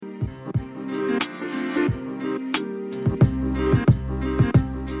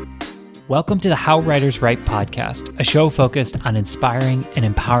Welcome to the How Writers Write podcast, a show focused on inspiring and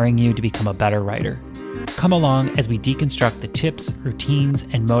empowering you to become a better writer. Come along as we deconstruct the tips, routines,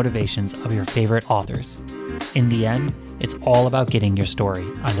 and motivations of your favorite authors. In the end, it's all about getting your story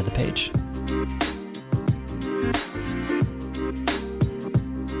onto the page.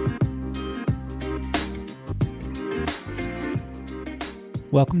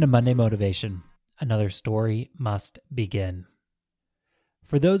 Welcome to Monday Motivation. Another story must begin.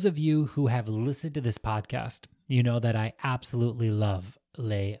 For those of you who have listened to this podcast, you know that I absolutely love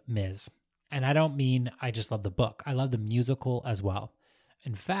Les Mis. And I don't mean I just love the book. I love the musical as well.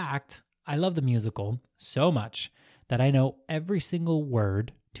 In fact, I love the musical so much that I know every single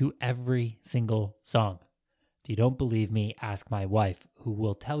word to every single song. If you don't believe me, ask my wife, who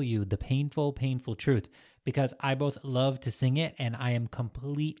will tell you the painful truth, because I both love to sing it and I am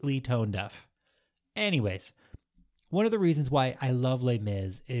completely tone deaf. Anyways, one of the reasons why I love Les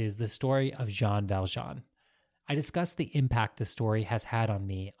Mis is the story of Jean Valjean. I discussed the impact the story has had on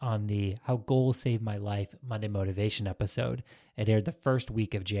me on the How Goals Save My Life Monday Motivation episode. It aired the first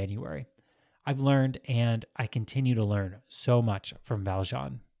week of January. I've learned and I continue to learn so much from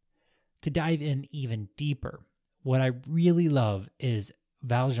Valjean. To dive in even deeper, what I really love is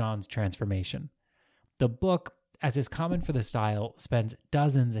Valjean's transformation. The book, as is common for the style, spends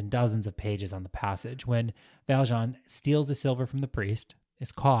dozens and dozens of pages on the passage when Valjean steals the silver from the priest,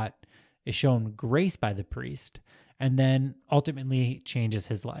 is caught, is shown grace by the priest, and then ultimately changes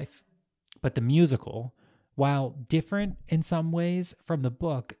his life. But the musical, while different in some ways from the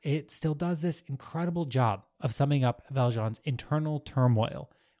book, it still does this incredible job of summing up Valjean's internal turmoil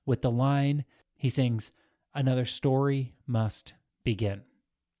with the line he sings, "Another story must begin."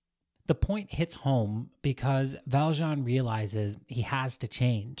 The point hits home because Valjean realizes he has to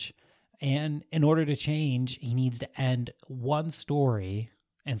change. And in order to change, he needs to end one story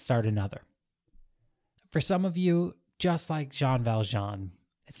and start another. For some of you, just like Jean Valjean,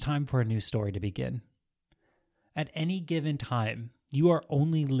 it's time for a new story to begin. At any given time, you are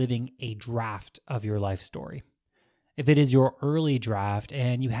only living a draft of your life story. If it is your early draft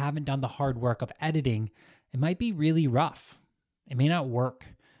and you haven't done the hard work of editing, it might be really rough. It may not work,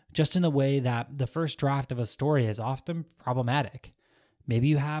 just in the way that the first draft of a story is often problematic. Maybe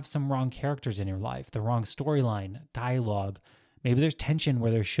you have some wrong characters in your life, the wrong storyline, dialogue. Maybe there's tension where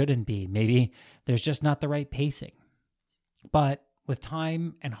there shouldn't be. Maybe there's just not the right pacing. But with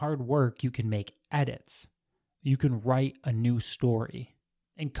time and hard work, you can make edits. You can write a new story.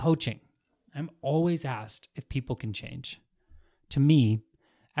 In coaching, I'm always asked if people can change. To me,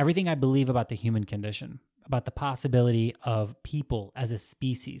 everything I believe about the human condition, about the possibility of people as a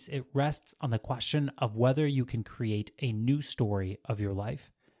species, it rests on the question of whether you can create a new story of your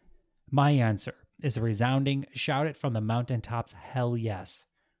life. My answer is a resounding shout it from the mountaintops, hell yes.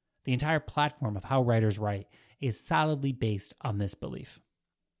 The entire platform of How Writers Write is solidly based on this belief.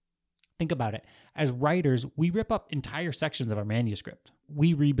 Think about it. As writers, we rip up entire sections of our manuscript.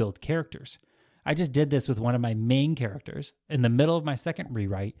 We rebuild characters. I just did this with one of my main characters in the middle of my second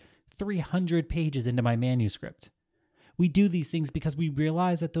rewrite, 300 pages into my manuscript. We do these things because we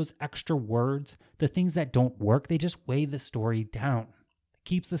realize that those extra words, the things that don't work, they just weigh the story down. It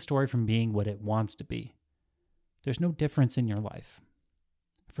keeps the story from being what it wants to be. There's no difference in your life.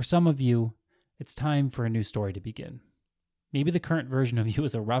 For some of you, it's time for a new story to begin. Maybe the current version of you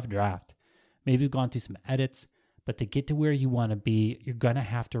is a rough draft. Maybe you've gone through some edits, but to get to where you want to be, you're going to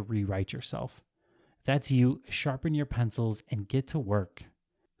have to rewrite yourself. If that's you, sharpen your pencils and get to work.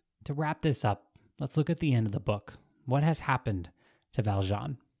 To wrap this up, let's look at the end of the book. What has happened to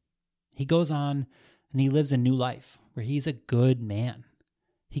Valjean? He goes on and he lives a new life where he's a good man.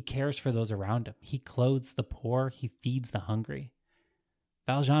 He cares for those around him. He clothes the poor. He feeds the hungry.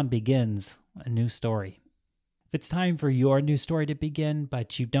 Valjean begins a new story. If it's time for your new story to begin,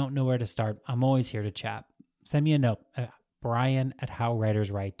 but you don't know where to start, I'm always here to chat. Send me a note at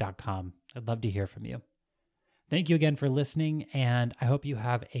brian@howwriterswrite.com. I'd love to hear from you. Thank you again for listening, and I hope you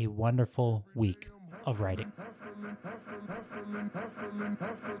have a wonderful week of writing. Every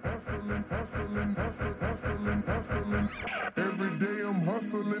day I'm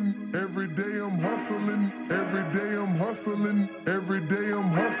hustling, every day I'm hustling, every day I'm hustling, every day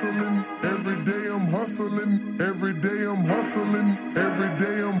I'm hustling, every day I'm hustling, every day I'm hustling, every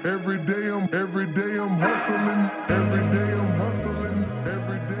day I'm hustling, every day I'm hustling.